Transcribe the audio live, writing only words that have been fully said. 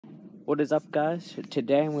What is up, guys?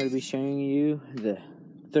 Today I'm going to be showing you the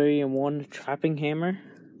 3-in-1 trapping hammer.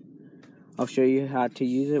 I'll show you how to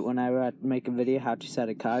use it whenever I make a video how to set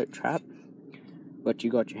a coyote trap. But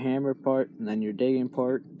you got your hammer part and then your digging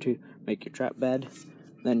part to make your trap bed.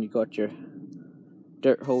 Then you got your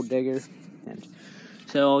dirt hole digger. And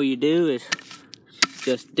so all you do is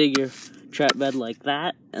just dig your trap bed like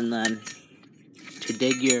that, and then to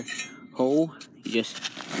dig your hole you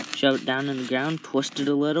just shove it down in the ground, twist it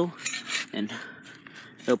a little, and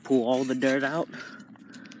it'll pull all the dirt out.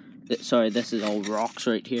 Sorry, this is all rocks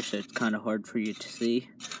right here, so it's kind of hard for you to see,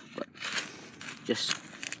 but just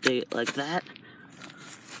dig it like that.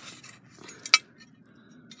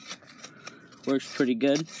 Works pretty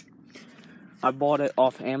good. I bought it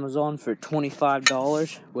off Amazon for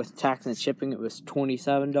 $25. With tax and shipping, it was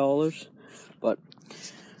 $27. But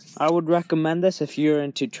I would recommend this if you're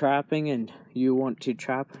into trapping and you want to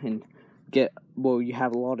trap and you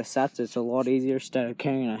have a lot of sets. It's a lot easier instead of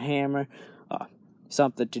carrying a hammer,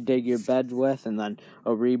 something to dig your bed with, and then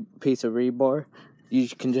a piece of rebar. You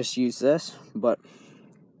can just use this. But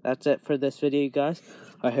that's it for this video, guys.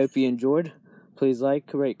 I hope you enjoyed. Please like,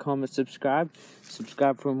 rate, comment, subscribe.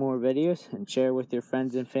 Subscribe for more videos and share with your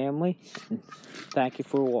friends and family. And thank you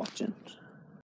for watching.